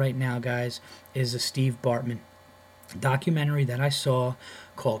about right now, guys, is a Steve Bartman documentary that I saw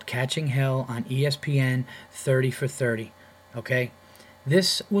called Catching Hell on ESPN, 30 for 30, okay?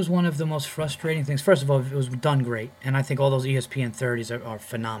 This was one of the most frustrating things. First of all, it was done great, and I think all those ESPN 30s are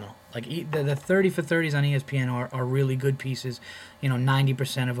phenomenal. Like the 30 for 30s on ESPN are really good pieces.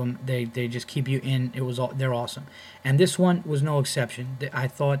 90% of them they just keep you in. They're awesome, and this one was no exception. I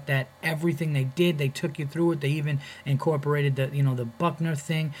thought that everything they did, they took you through it. They even incorporated the Buckner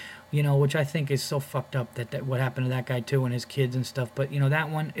thing, which I think is so fucked up that what happened to that guy too and his kids and stuff. But that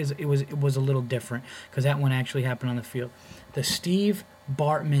one it was a little different because that one actually happened on the field. The Steve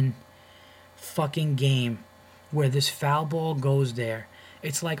Bartman fucking game where this foul ball goes there.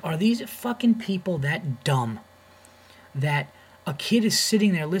 It's like, are these fucking people that dumb that a kid is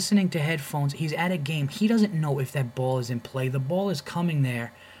sitting there listening to headphones? He's at a game. He doesn't know if that ball is in play. The ball is coming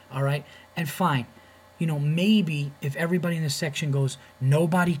there, all right? And fine, maybe if everybody in the section goes,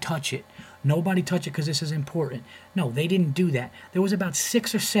 nobody touch it. Nobody touch it because this is important. No, they didn't do that. There was about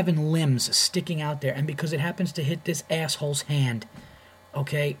 6 or 7 limbs sticking out there, and because it happens to hit this asshole's hand,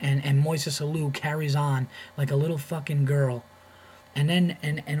 okay, and Moises Alou carries on like a little fucking girl. And then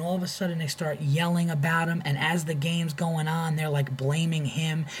and all of a sudden they start yelling about him, and as the game's going on, they're like blaming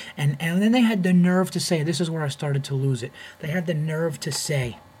him. And then they had the nerve to say, this is where I started to lose it. They had the nerve to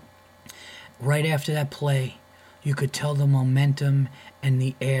say, right after that play, you could tell the momentum and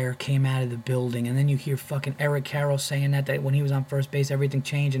the air came out of the building. And then you hear fucking Eric Carroll saying that when he was on first base, everything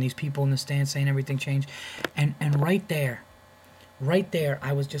changed, and these people in the stands saying everything changed. And right there,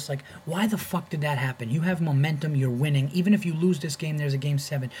 I was just like, why the fuck did that happen? You have momentum, you're winning. Even if you lose this game, there's a game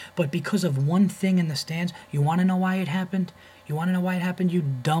 7. But because of one thing in the stands, you want to know why it happened? You want to know why it happened, you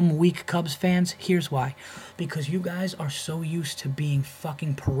dumb, weak Cubs fans? Here's why. Because you guys are so used to being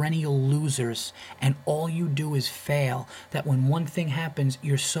fucking perennial losers, and all you do is fail, that when one thing happens,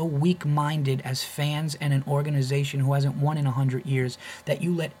 you're so weak-minded as fans and an organization who hasn't won in 100 years that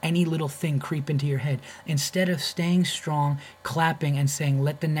you let any little thing creep into your head. Instead of staying strong, clapping, and saying,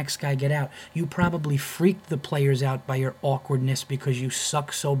 let the next guy get out, you probably freaked the players out by your awkwardness because you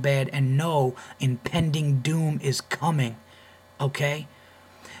suck so bad and know impending doom is coming, okay?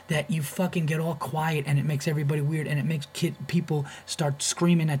 That you fucking get all quiet and it makes everybody weird, and it makes people start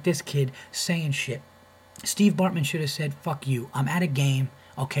screaming at this kid, saying shit. Steve Bartman should have said, fuck you, I'm at a game,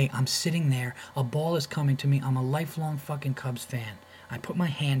 okay, I'm sitting there, a ball is coming to me, I'm a lifelong fucking Cubs fan. I put my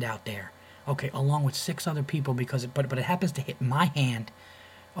hand out there, okay, along with 6 other people, because but it happens to hit my hand.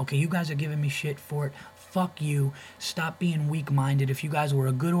 Okay, you guys are giving me shit for it. Fuck you. Stop being weak-minded. If you guys were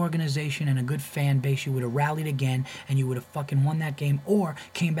a good organization and a good fan base, you would have rallied again and you would have fucking won that game or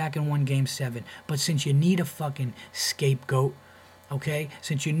came back and won Game 7. But since you need a fucking scapegoat, okay,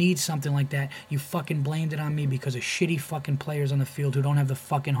 since you need something like that, you fucking blamed it on me because of shitty fucking players on the field who don't have the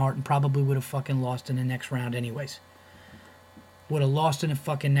fucking heart and probably would have fucking lost in the next round anyways. Would have lost in the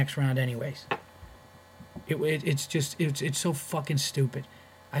fucking next round anyways. It's so fucking stupid.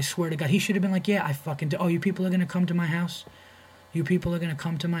 I swear to God, he should have been like, yeah, I fucking do. Oh, you people are going to come to my house? You people are going to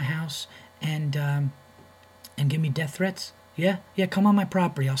come to my house and give me death threats? Yeah? Yeah, come on my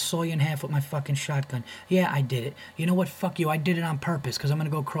property. I'll saw you in half with my fucking shotgun. Yeah, I did it. You know what? Fuck you. I did it on purpose because I'm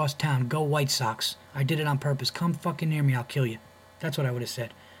going to go across town. Go White Sox. I did it on purpose. Come fucking near me. I'll kill you. That's what I would have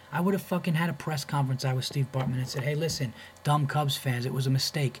said. I would have fucking had a press conference. I was Steve Bartman and said, hey, listen, dumb Cubs fans, it was a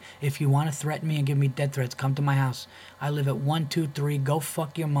mistake. If you want to threaten me and give me death threats, come to my house. I live at 123. Go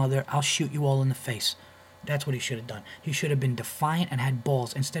fuck your mother. I'll shoot you all in the face. That's what he should have done. He should have been defiant and had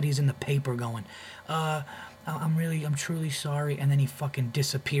balls. Instead, he's in the paper going, I'm truly sorry. And then he fucking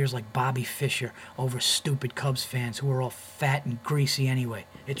disappears like Bobby Fischer over stupid Cubs fans who are all fat and greasy anyway.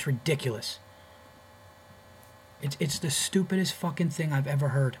 It's ridiculous. It's the stupidest fucking thing I've ever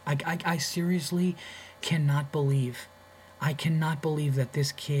heard. I seriously cannot believe. I cannot believe that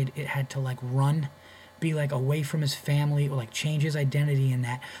this kid, it had to like run, be like away from his family or like change his identity in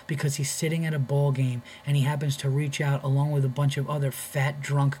that because he's sitting at a ball game and he happens to reach out along with a bunch of other fat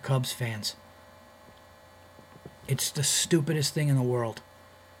drunk Cubs fans. It's the stupidest thing in the world.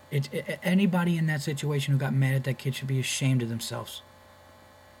 Anybody in that situation who got mad at that kid should be ashamed of themselves.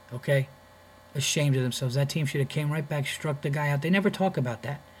 Okay? Ashamed of themselves. That team should have came right back, struck the guy out. They never talk about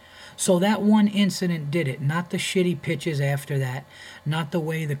that. So that one incident did it. Not the shitty pitches after that. Not the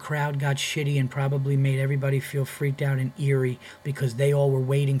way the crowd got shitty and probably made everybody feel freaked out and eerie because they all were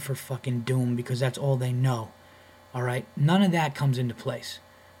waiting for fucking doom because that's all they know. Alright? None of that comes into place.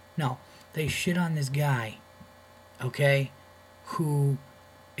 No. They shit on this guy, okay, who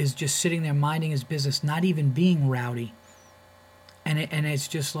is just sitting there minding his business, not even being rowdy. And it's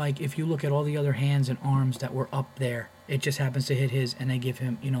just like, if you look at all the other hands and arms that were up there, it just happens to hit his, and they give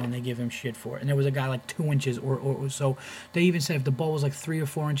him, and they give him shit for it. And there was a guy like 2 inches or so. They even said if the ball was like 3 or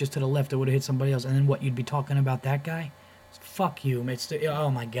 4 inches to the left, it would have hit somebody else. And then what, you'd be talking about that guy? Fuck you. Oh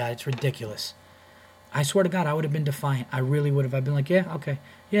my God, it's ridiculous. I swear to God, I would have been defiant. I really would have. I've been like, yeah, okay.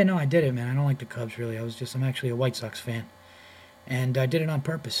 Yeah, no, I did it, man. I don't like the Cubs, really. I'm actually a White Sox fan. And I did it on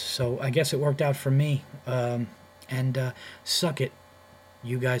purpose. So I guess it worked out for me. And suck it,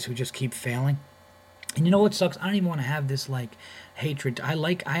 you guys who just keep failing. And you know what sucks? I don't even want to have this, like, hatred. I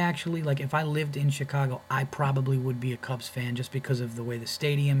actually, if I lived in Chicago, I probably would be a Cubs fan just because of the way the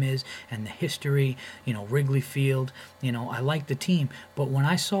stadium is and the history, Wrigley Field. I like the team. But when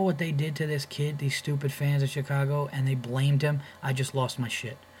I saw what they did to this kid, these stupid fans of Chicago, and they blamed him, I just lost my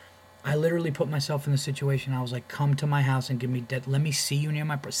shit. I literally put myself in the situation. I was like, come to my house and give me death. Let me see you near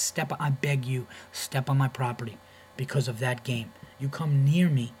my... I beg you, step on my property. Because of that game. You come near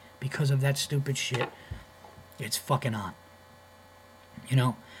me because of that stupid shit. It's fucking on.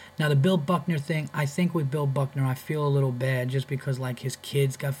 Now the Bill Buckner thing, I think with Bill Buckner, I feel a little bad just because, his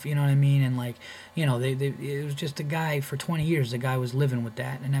kids got, you know what I mean? And, it was just a guy for 20 years, the guy was living with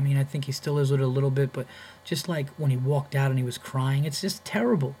that. And, I think he still is with it a little bit, but just when he walked out and he was crying, it's just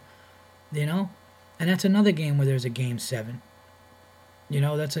terrible, And that's another game where there's a Game 7.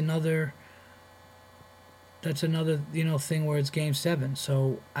 That's another thing where it's Game 7.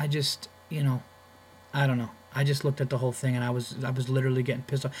 So I just, I don't know. I just looked at the whole thing and I was literally getting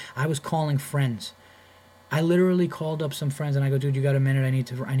pissed off. I was calling friends. I literally called up some friends and I go, dude, you got a minute? I need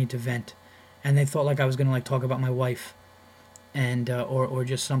to vent. And they thought I was gonna talk about my wife, and or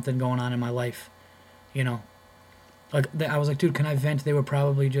just something going on in my life, Like, I was like, dude, can I vent? They were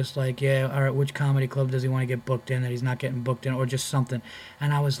probably just like, yeah, all right, which comedy club does he want to get booked in that he's not getting booked in, or just something.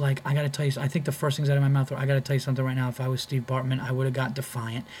 And I was like, I got to tell you, I think the first things out of my mouth were, I got to tell you something right now. If I was Steve Bartman, I would have got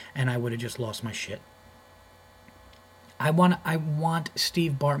defiant and I would have just lost my shit. I want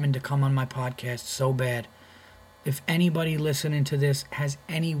Steve Bartman to come on my podcast so bad. If anybody listening to this has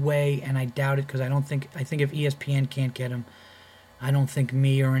any way, and I doubt it because I think if ESPN can't get him, I don't think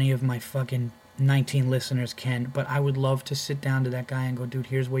me or any of my fucking 19 listeners can, but I would love to sit down to that guy and go, dude,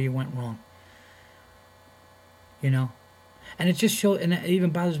 here's where you went wrong. You know? And it just shows, and it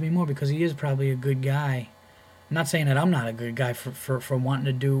even bothers me more because he is probably a good guy. I'm not saying that I'm not a good guy for wanting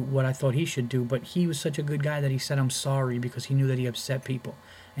to do what I thought he should do, but he was such a good guy that he said I'm sorry because he knew that he upset people.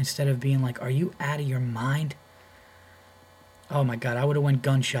 Instead of being like, are you out of your mind? Oh my God, I would have went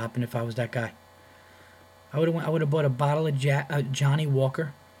gun shopping if I was that guy. I would have bought a bottle of Johnny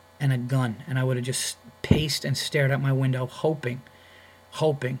Walker and a gun, and I would have just paced and stared out my window, hoping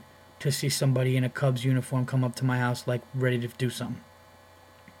to see somebody in a Cubs uniform come up to my house, like, ready to do something.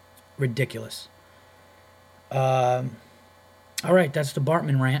 Ridiculous. All right, that's the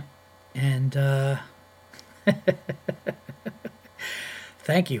Bartman rant, and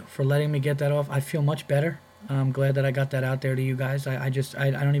thank you for letting me get that off. I feel much better. I'm glad that I got that out there to you guys. I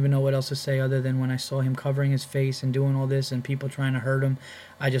don't even know what else to say other than when I saw him covering his face and doing all this and people trying to hurt him,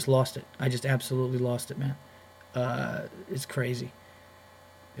 I just lost it. I just absolutely lost it, man. It's crazy.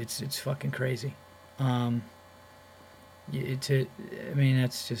 It's fucking crazy. I mean,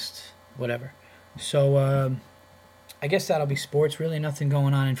 that's just whatever. So, I guess that'll be sports. Really nothing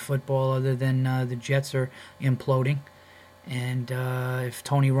going on in football other than the Jets are imploding. And if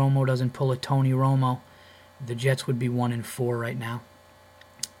Tony Romo doesn't pull a Tony Romo, the Jets would be 1-4 right now.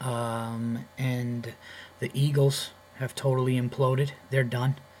 And the Eagles have totally imploded. They're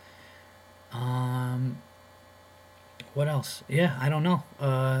done. What else? Yeah, I don't know.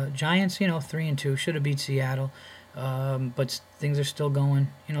 Giants, 3-2, should have beat Seattle. But things are still going,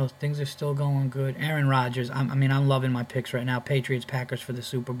 things are still going good. Aaron Rodgers, I'm loving my picks right now. Patriots, Packers for the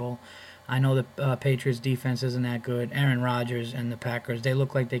Super Bowl. I know the Patriots defense isn't that good. Aaron Rodgers and the Packers, they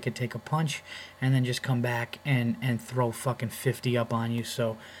look like they could take a punch and then just come back and throw fucking 50 up on you.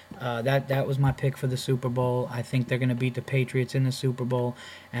 So that was my pick for the Super Bowl. I think they're going to beat the Patriots in the Super Bowl,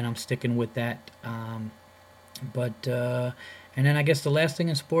 and I'm sticking with that. And then I guess the last thing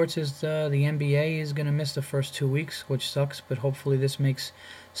in sports is the NBA is going to miss the first 2 weeks, which sucks, but hopefully this makes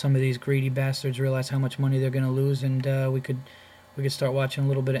some of these greedy bastards realize how much money they're going to lose, and we could start watching a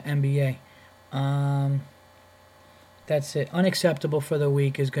little bit of NBA. That's it. Unacceptable for the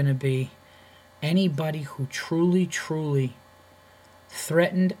week is going to be anybody who truly, truly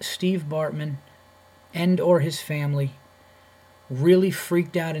threatened Steve Bartman and or his family, really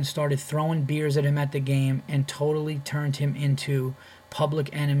freaked out and started throwing beers at him at the game, and totally turned him into public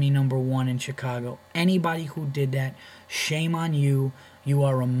enemy number one in Chicago. Anybody who did that, shame on you. You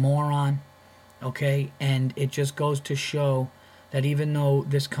are a moron, okay? And it just goes to show that even though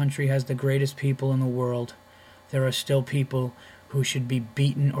this country has the greatest people in the world, there are still people who should be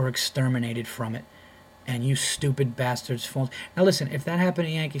beaten or exterminated from it. And you stupid bastards. Now listen, if that happened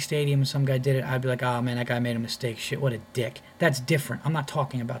at Yankee Stadium and some guy did it, I'd be like, oh man, that guy made a mistake. Shit, what a dick. That's different. I'm not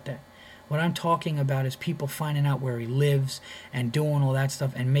talking about that. What I'm talking about is people finding out where he lives and doing all that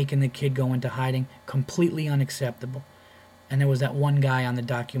stuff and making the kid go into hiding. Completely unacceptable. And there was that one guy on the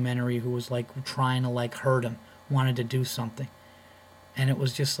documentary who was like trying to like hurt him, wanted to do something. And it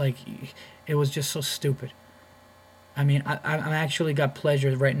was just like, it was just so stupid. I mean, I actually got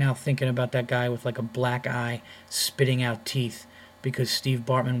pleasure right now thinking about that guy with like a black eye spitting out teeth because Steve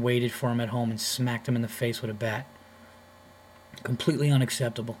Bartman waited for him at home and smacked him in the face with a bat. Completely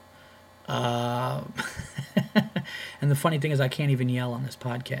unacceptable. And the funny thing is I can't even yell on this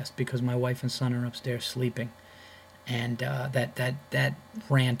podcast because my wife and son are upstairs sleeping. And that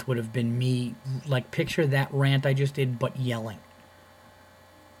rant would have been me, like picture that rant I just did, but yelling.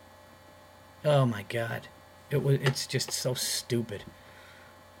 Oh my God. It's just so stupid.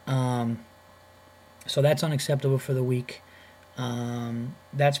 So that's unacceptable for the week.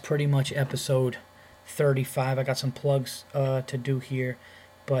 That's pretty much episode 35. I got some plugs to do here,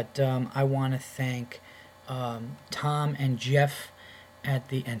 but I want to thank Tom and Jeff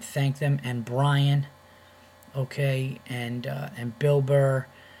and thank them, and Brian, okay, and Bill Burr,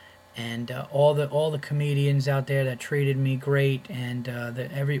 and all the comedians out there that treated me great, and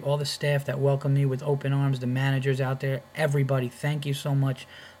all the staff that welcomed me with open arms, the managers out there, everybody, thank you so much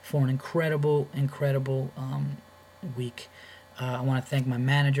for an incredible week. I want to thank my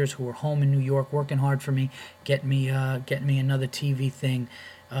managers who were home in New York working hard for me, get me another TV thing,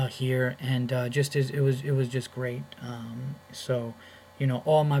 here, and it was just great. So,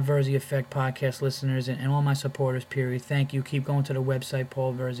 all my Verzi Effect podcast listeners and all my supporters, period. Thank you. Keep going to the website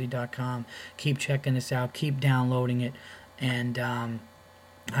paulverzi.com. Keep checking this out. Keep downloading it, and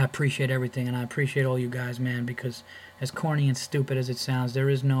I appreciate everything, and I appreciate all you guys, man. Because as corny and stupid as it sounds, there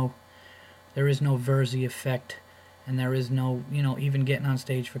is no Verzi Effect, and there is no even getting on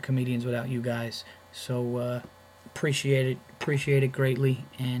stage for comedians without you guys. So appreciate it greatly,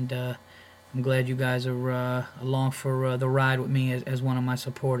 and I'm glad you guys are along for the ride with me as one of my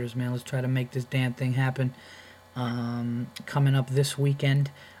supporters, man. Let's try to make this damn thing happen. Coming up this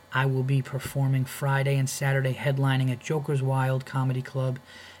weekend, I will be performing Friday and Saturday, headlining at Joker's Wild Comedy Club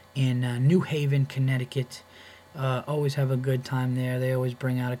in New Haven, Connecticut. Always have a good time there. They always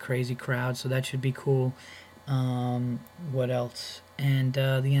bring out a crazy crowd, so that should be cool. What else? And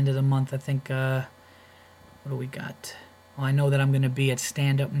the end of the month, I think, what do we got? Well, I know that I'm going to be at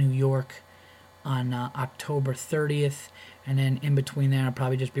Stand Up New York on October 30th, and then in between there I'll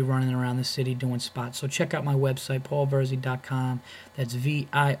probably just be running around the city doing spots. So check out my website, paulverzi.com. That's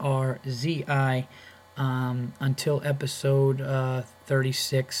VIRZI. Until episode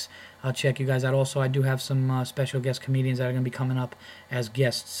 36, I'll check you guys out. Also, I do have some special guest comedians that are going to be coming up as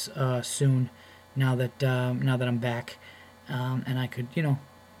guests soon, now that I'm back, and I could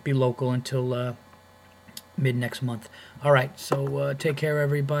be local until mid next month. All right, so take care,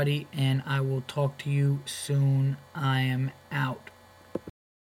 everybody, and I will talk to you soon. I am out.